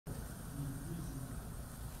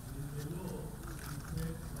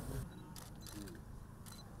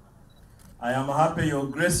I am happy your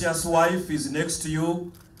gracious wife is next to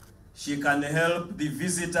you. She can help the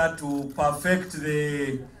visitor to perfect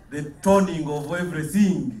the toning of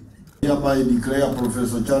everything. Hereby declare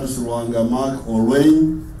Professor Charles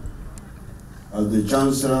Olweny as the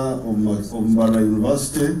Chancellor of Mbarara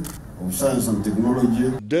University of Science and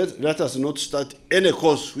Technology. Let us not start any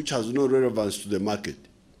course which has no relevance to the market,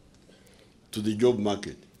 to the job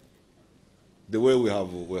market, the way we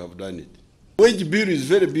have done it. Wage bill is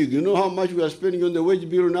very big. You know how much we are spending on the wage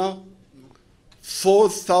bill now?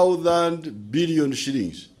 4,000 billion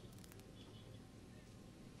shillings.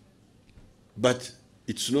 But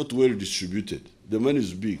it's not well distributed. The money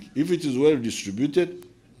is big. If it is well distributed,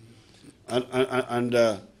 and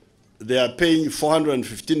they are paying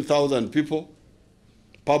 415,000 people,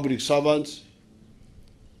 public servants,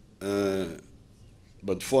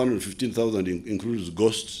 but 415,000 includes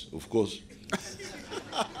ghosts, of course.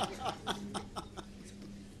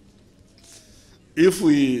 If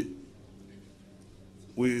we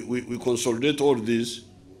consolidate all this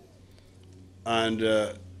and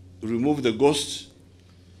remove the ghosts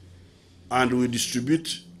and we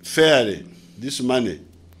distribute fairly this money,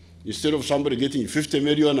 instead of somebody getting 50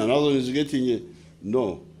 million, another one is getting,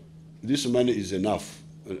 no, this money is enough.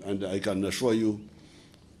 And I can assure you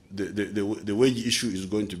the wage issue is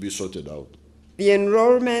going to be sorted out. The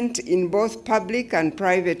enrollment in both public and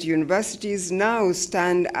private universities now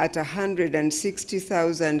stand at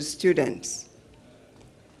 160,000 students.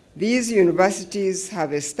 These universities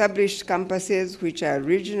have established campuses which are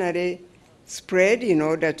regionally spread in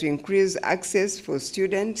order to increase access for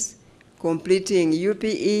students completing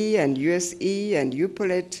UPE and USE and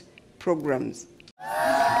UPOLET programs.